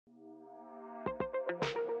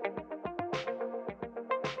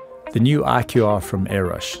The new IQR from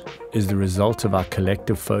Airush is the result of our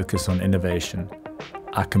collective focus on innovation,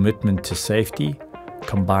 our commitment to safety,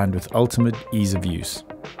 combined with ultimate ease of use.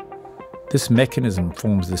 This mechanism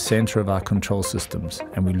forms the center of our control systems,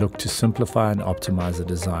 and we look to simplify and optimize the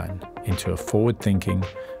design into a forward-thinking,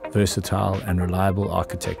 versatile, and reliable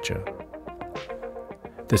architecture.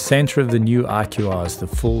 The center of the new IQR is the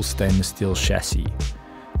full stainless steel chassis.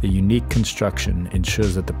 The unique construction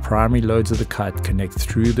ensures that the primary loads of the kite connect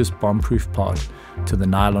through this bomb-proof part to the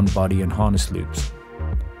nylon body and harness loops.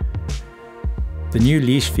 The new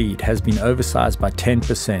leash feed has been oversized by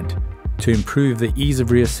 10% to improve the ease of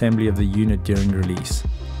reassembly of the unit during release.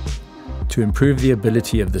 To improve the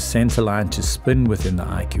ability of the center line to spin within the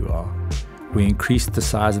IQR, we increased the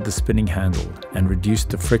size of the spinning handle and reduced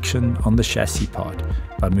the friction on the chassis part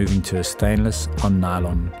by moving to a stainless on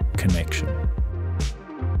nylon connection.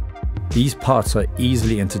 These parts are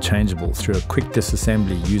easily interchangeable through a quick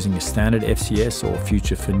disassembly using a standard FCS or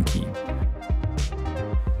future fin key.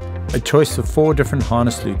 A choice of 4 different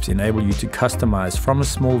harness loops enable you to customize from a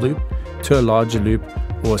small loop to a larger loop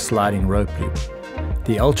or a sliding rope loop.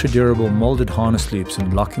 The ultra-durable molded harness loops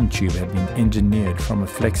and locking tube have been engineered from a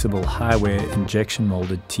flexible high-wear injection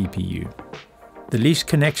molded TPU. The leash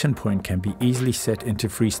connection point can be easily set into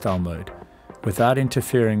freestyle mode without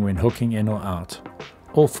interfering when hooking in or out,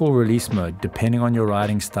 or full release mode depending on your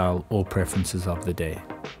riding style or preferences of the day.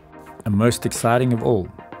 And most exciting of all,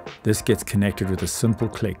 this gets connected with a simple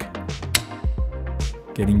click,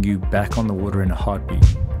 getting you back on the water in a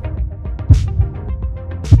heartbeat.